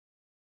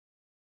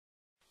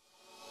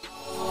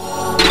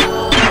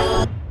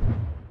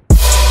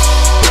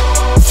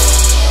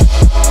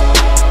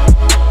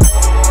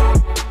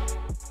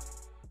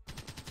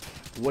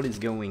What is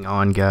going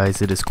on,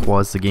 guys? It is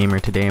Quaz the Gamer.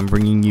 Today I'm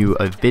bringing you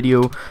a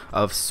video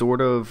of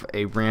sort of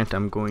a rant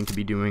I'm going to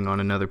be doing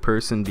on another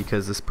person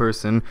because this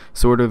person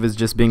sort of is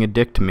just being a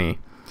dick to me.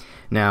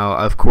 Now,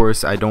 of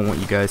course, I don't want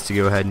you guys to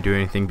go ahead and do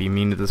anything, be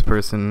mean to this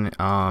person,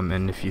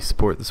 and if you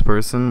support this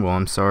person, well,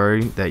 I'm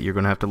sorry that you're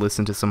going to have to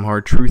listen to some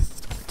hard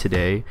truth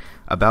today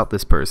about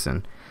this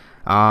person.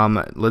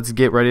 Let's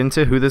get right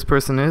into who this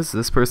person is.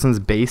 This person's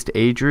Dabeast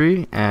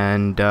Adri,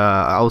 and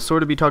I'll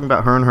sort of be talking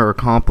about her and her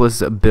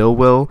accomplice Bill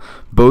Will,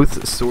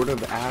 both sort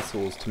of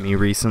assholes to me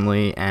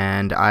recently,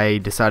 and I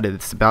decided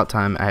it's about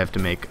time I have to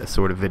make a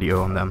sort of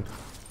video on them.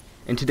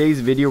 In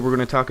today's video, we're going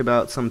to talk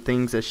about some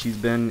things that she's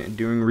been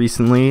doing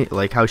recently,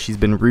 like how she's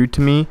been rude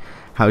to me,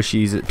 how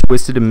she's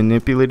twisted and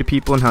manipulated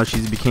people, and how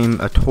she's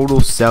became a total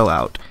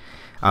sellout.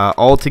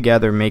 All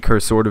together make her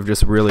sort of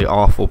just really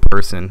awful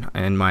person,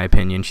 in my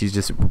opinion. She's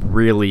just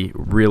really,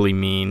 really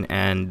mean,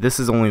 and this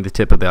is only the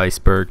tip of the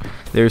iceberg.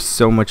 There's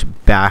so much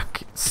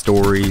back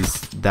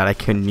stories that I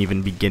couldn't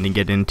even begin to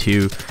get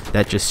into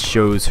that just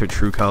shows her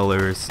true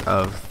colors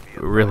of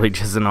really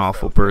just an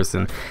awful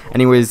person.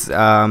 Anyways,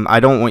 I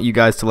don't want you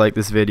guys to like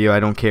this video.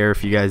 I don't care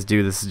if you guys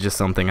do. This is just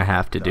something I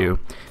have to do.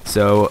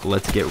 So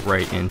let's get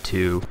right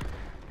into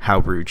how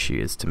rude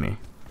she is to me.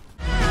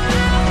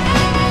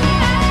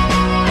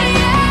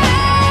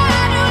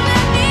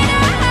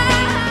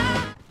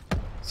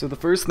 So the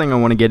first thing I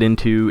want to get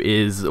into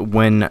is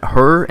when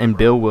her and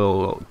Bill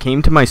Will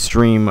came to my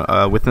stream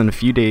within a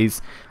few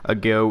days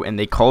ago, and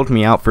they called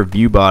me out for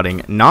view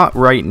botting. Not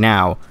right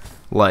now,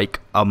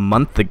 like a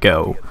month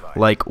ago.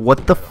 Like,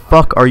 what the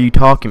fuck are you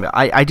talking about?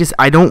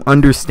 I don't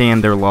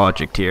understand their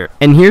logic here.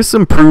 And here's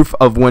some proof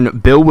of when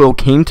Bill Will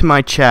came to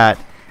my chat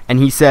and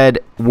he said,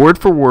 word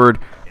for word,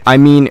 I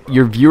mean,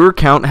 your viewer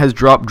count has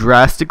dropped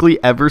drastically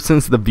ever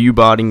since the view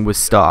botting was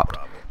stopped.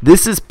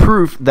 This is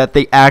proof that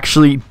they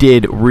actually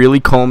did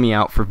really call me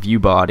out for view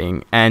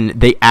botting, and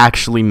they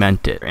actually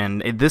meant it.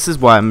 And this is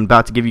why I'm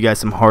about to give you guys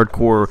some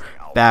hardcore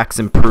facts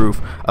and proof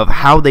of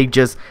how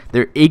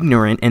they're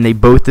ignorant, and they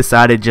both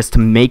decided just to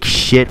make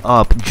shit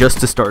up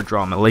just to start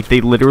drama. Like, they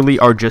literally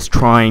are just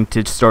trying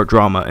to start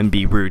drama and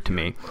be rude to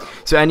me.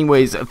 So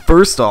anyways,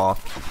 first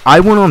off, I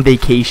went on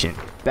vacation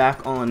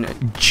back on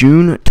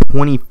June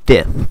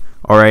 25th,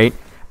 alright?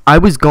 I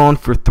was gone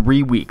for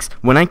 3 weeks.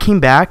 When I came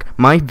back,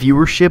 my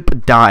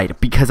viewership died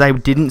because I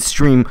didn't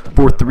stream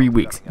for 3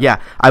 weeks.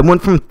 Yeah, I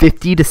went from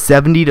 50 to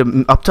 70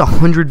 to up to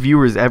 100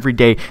 viewers every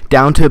day,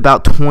 down to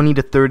about 20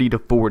 to 30 to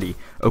 40,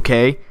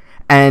 okay?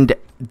 And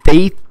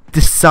they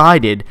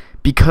decided,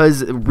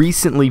 because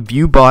recently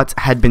ViewBots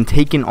had been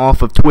taken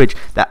off of Twitch,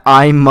 that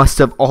I must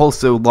have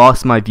also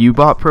lost my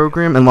ViewBot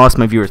program and lost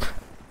my viewers.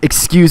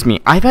 Excuse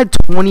me, I've had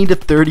 20 to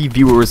 30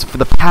 viewers for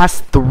the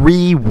past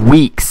 3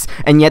 weeks,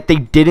 and yet they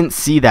didn't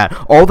see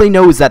that. All they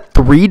know is that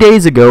 3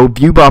 days ago,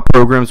 ViewBot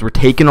programs were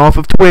taken off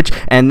of Twitch,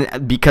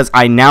 and because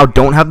I now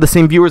don't have the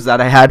same viewers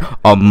that I had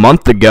a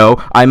month ago,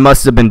 I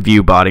must have been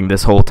ViewBotting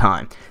this whole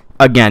time.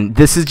 Again,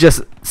 this is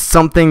just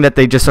something that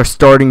they just are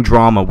starting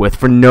drama with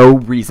for no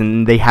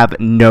reason. They have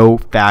no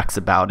facts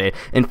about it.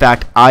 In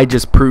fact, I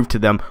just proved to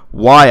them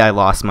why I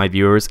lost my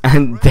viewers,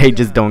 and they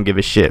just don't give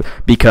a shit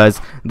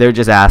because they're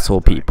just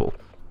asshole people.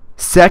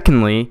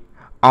 Secondly,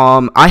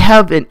 I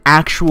have an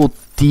actual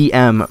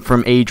DM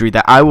from Adri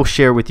that I will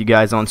share with you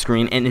guys on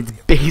screen, and it's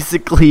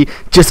basically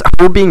just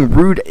her being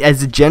rude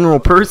as a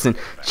general person.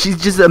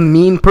 She's just a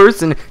mean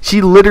person.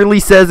 She literally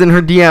says in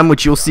her DM,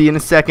 which you'll see in a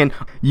second,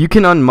 you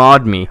can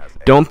unmod me.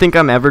 Don't think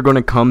I'm ever going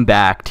to come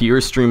back to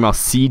your stream while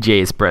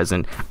CJ is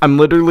present. I'm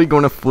literally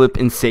going to flip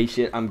and say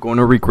shit I'm going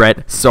to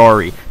regret.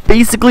 Sorry.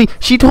 Basically,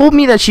 she told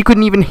me that she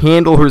couldn't even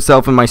handle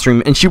herself in my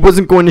stream, and she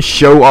wasn't going to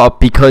show up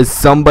because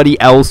somebody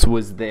else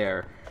was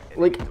there.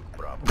 Like,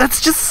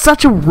 that's just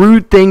such a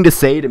rude thing to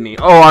say to me.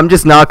 Oh, I'm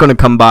just not going to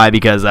come by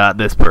because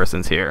this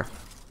person's here.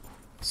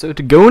 So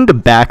to go into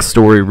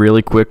backstory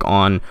really quick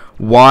on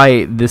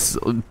why this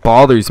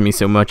bothers me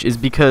so much is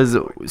because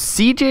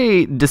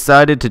CJ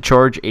decided to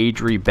charge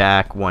Adri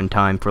back one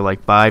time for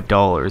like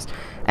 $5.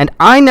 And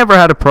I never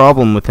had a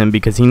problem with him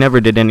because he never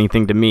did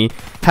anything to me.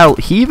 Hell,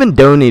 he even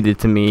donated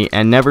to me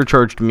and never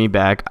charged me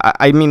back.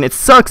 I mean, it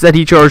sucks that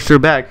he charged her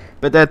back,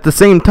 but at the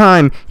same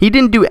time, he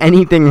didn't do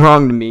anything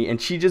wrong to me,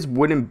 and she just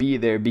wouldn't be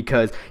there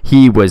because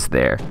he was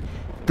there.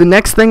 The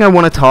next thing I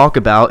want to talk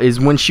about is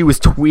when she was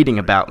tweeting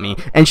about me.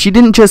 And she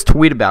didn't just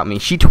tweet about me.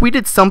 She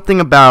tweeted something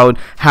about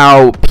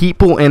how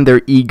people and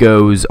their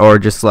egos are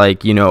just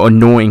like, you know,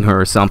 annoying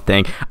her or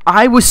something.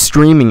 I was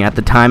streaming at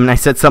the time and I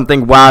said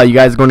something, wow, you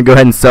guys are going to go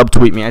ahead and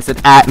subtweet me. I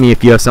said, at me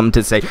if you have something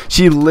to say.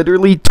 She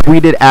literally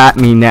tweeted at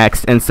me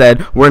next and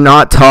said, we're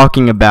not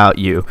talking about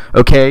you,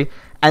 okay?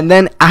 And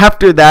then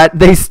after that,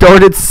 they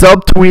started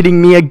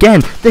subtweeting me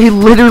again. She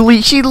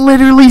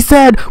literally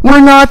said, we're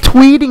not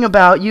tweeting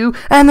about you.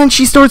 And then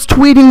she starts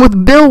tweeting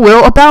with Bill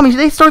Will about me.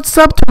 They start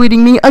subtweeting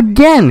me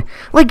again.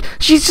 Like,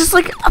 she's just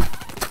like a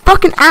It's a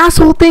fucking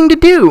asshole thing to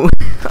do.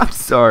 I'm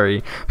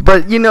sorry,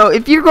 but you know,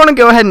 if you're gonna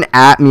go ahead and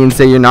at me and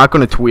say you're not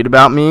gonna tweet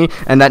about me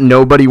and that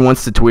nobody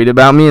wants to tweet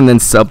about me and then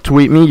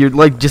subtweet me, you're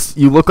like,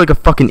 you look like a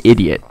fucking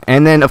idiot.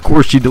 And then of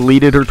course she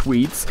deleted her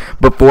tweets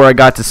before I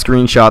got to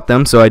screenshot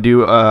them, so I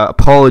do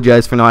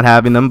apologize for not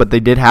having them, but they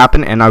did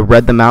happen and I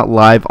read them out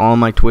live on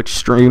my Twitch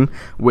stream,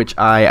 which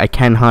I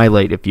can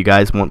highlight if you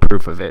guys want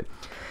proof of it.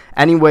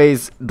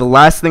 Anyways, the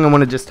last thing I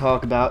want to just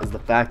talk about is the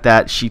fact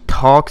that she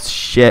talks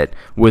shit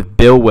with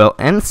Bill Will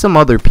and some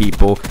other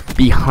people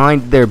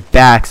behind their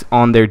backs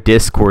on their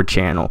Discord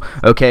channel.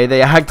 Okay,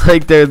 they act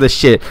like they're the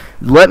shit.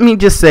 Let me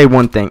just say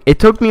one thing. It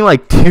took me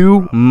like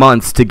 2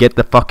 months to get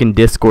the fucking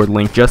Discord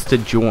link just to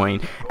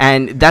join,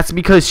 and that's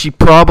because she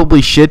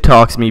probably shit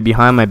talks me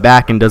behind my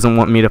back and doesn't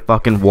want me to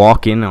fucking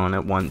walk in on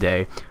it one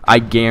day. I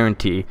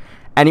guarantee.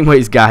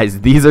 Anyways, guys,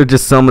 these are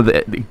just some of the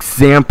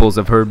examples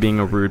of her being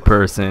a rude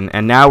person,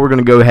 and now we're going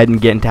to go ahead and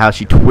get into how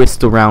she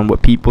twists around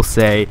what people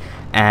say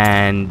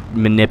and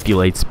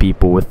manipulates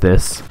people with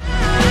this.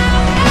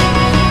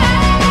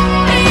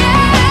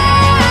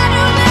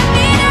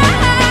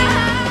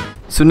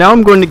 So now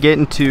I'm going to get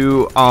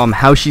into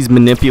how she's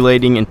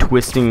manipulating and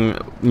twisting,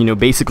 you know,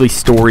 basically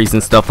stories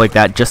and stuff like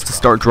that just to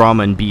start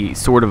drama and be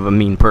sort of a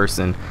mean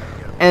person.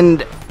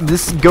 And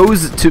this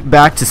goes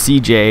back to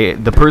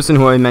CJ, the person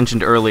who I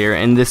mentioned earlier,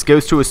 and this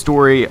goes to a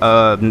story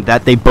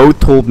that they both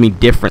told me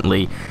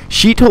differently.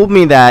 She told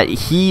me that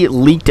he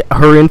leaked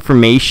her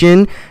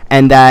information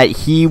and that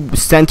he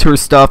sent her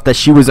stuff that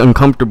she was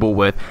uncomfortable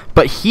with.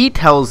 But he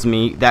tells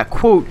me that,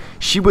 quote,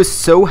 she was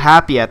so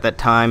happy at that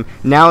time,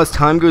 now as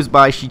time goes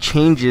by she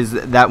changes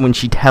that when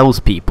she tells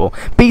people.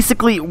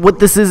 Basically what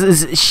this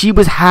is she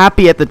was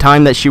happy at the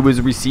time that she was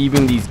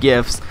receiving these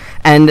gifts,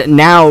 and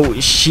now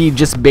she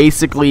just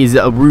basically is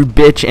a rude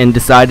bitch and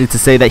decided to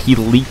say that he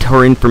leaked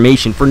her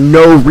information for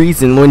no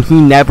reason when he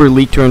never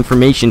leaked her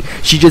information.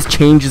 She just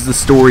changes the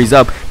stories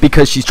up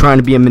because she's trying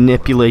to be a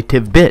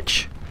manipulative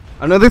bitch.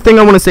 Another thing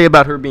I want to say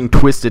about her being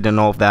twisted and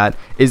all of that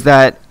is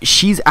that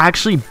she's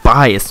actually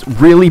biased,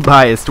 really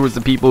biased towards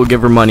the people who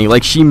give her money.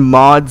 Like, she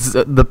mods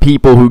the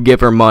people who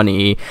give her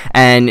money,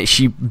 and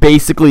she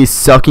basically is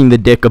sucking the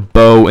dick of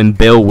Bo and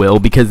Bill Will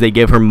because they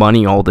give her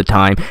money all the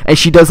time, and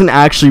she doesn't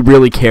actually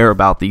really care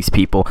about these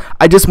people.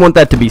 I just want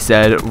that to be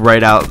said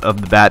right out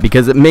of the bat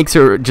because it makes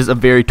her just a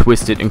very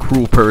twisted and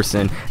cruel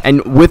person.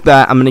 And with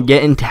that, I'm going to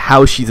get into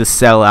how she's a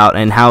sellout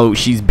and how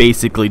she's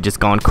basically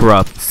just gone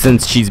corrupt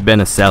since she's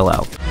been a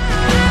sellout.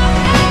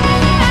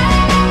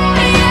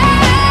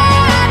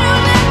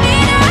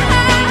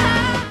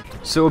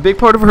 So a big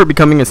part of her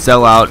becoming a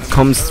sellout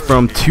comes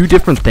from two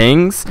different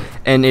things,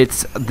 and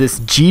it's this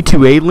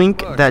G2A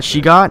link that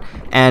she got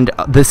and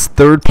this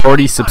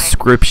third-party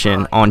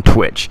subscription on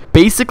Twitch.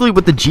 Basically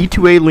what the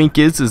G2A link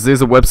is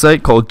there's a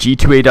website called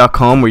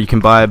g2a.com where you can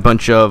buy a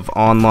bunch of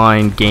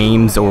online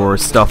games or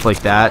stuff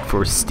like that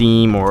for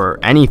Steam or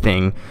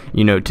anything,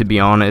 you know, to be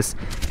honest.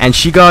 And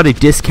she got a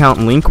discount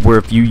link where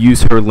if you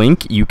use her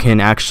link, you can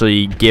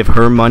actually give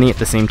her money at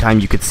the same time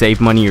you could save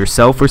money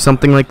yourself or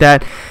something like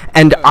that.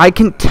 And I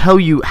can tell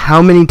you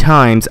how many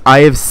times I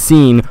have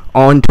seen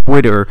on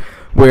Twitter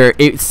where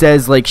it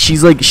says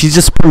she's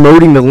just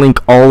promoting the link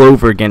all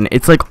over again.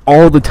 It's like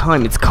all the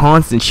time, it's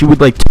constant. She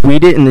would like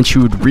tweet it and then she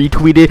would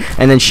retweet it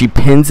and then she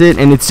pins it,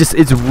 and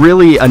it's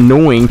really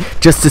annoying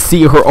just to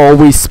see her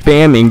always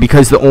spamming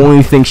because the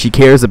only thing she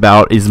cares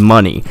about is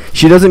money.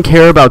 She doesn't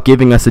care about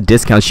giving us a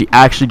discount. She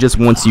actually just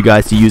wants you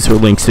guys to use her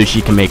link so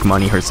she can make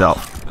money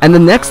herself. And the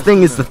next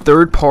thing is the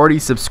third-party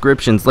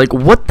subscriptions. Like,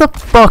 what the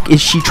fuck is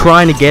she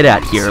trying to get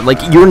at here?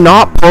 Like, you're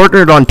not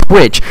partnered on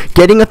Twitch.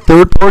 Getting a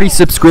third-party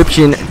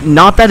subscription,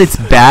 not that it's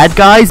bad,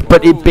 guys,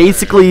 but it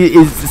basically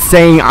is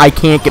saying I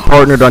can't get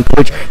partnered on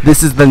Twitch.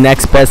 This is the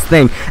next best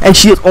thing. And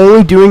she is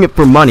only doing it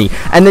for money.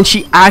 And then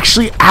she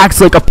actually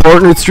acts like a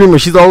partnered streamer.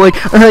 She's all like,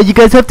 you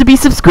guys have to be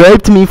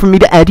subscribed to me for me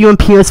to add you on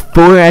PS4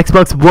 or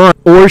Xbox One.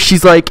 Or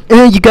she's like,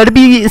 you gotta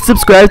be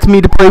subscribed to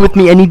me to play with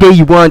me any day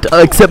you want,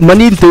 except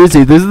Monday and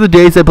Thursday. Those are the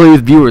days I play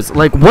with viewers.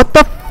 Like, what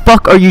the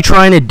fuck are you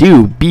trying to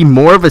do? Be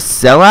more of a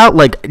sellout?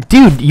 Like,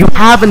 dude, you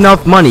have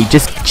enough money.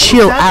 Just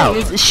chill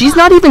out. She's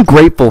not even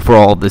grateful for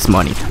all of this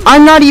money.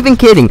 I'm not even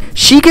kidding.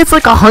 She gets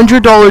like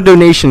 $100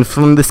 donation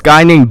from this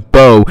guy named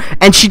Bo,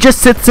 and she just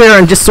sits there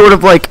and just sort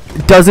of like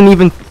doesn't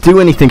even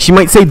do anything. She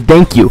might say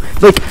thank you.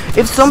 Like,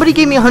 if somebody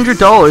gave me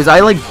 $100, I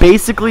like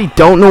basically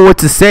don't know what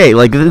to say.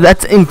 Like,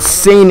 that's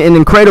insane and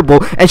incredible,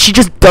 and she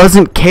just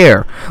doesn't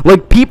care.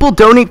 Like, people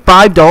donate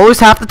 $5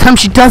 half the time,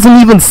 she doesn't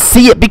even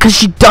see it because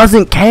she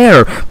doesn't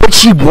care. But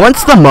she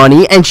wants the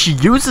money and she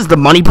uses the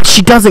money, but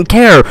she doesn't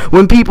care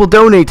when people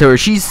donate to her.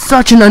 She's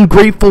such an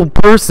ungrateful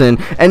person,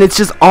 and it's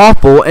just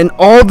awful, and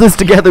all this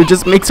together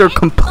just makes her a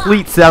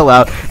complete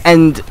sellout.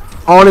 And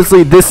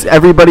honestly,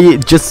 everybody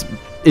just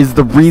is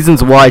the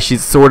reasons why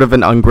she's sort of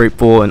an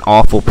ungrateful and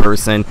awful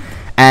person.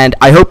 And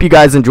I hope you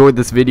guys enjoyed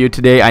this video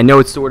today. I know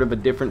it's sort of a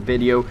different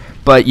video,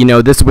 but you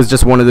know, this was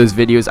just one of those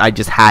videos I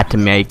just had to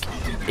make.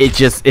 It's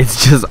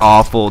just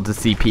awful to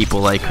see people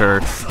like her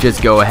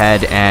just go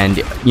ahead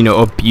and, you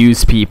know,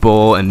 abuse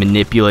people and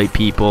manipulate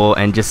people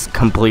and just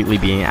completely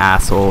be an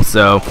asshole.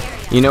 So,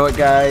 you know what,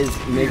 guys?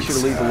 Make sure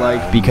to leave a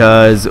like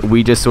because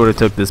we just sort of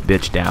took this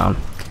bitch down.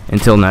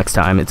 Until next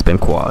time, it's been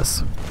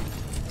Quaz.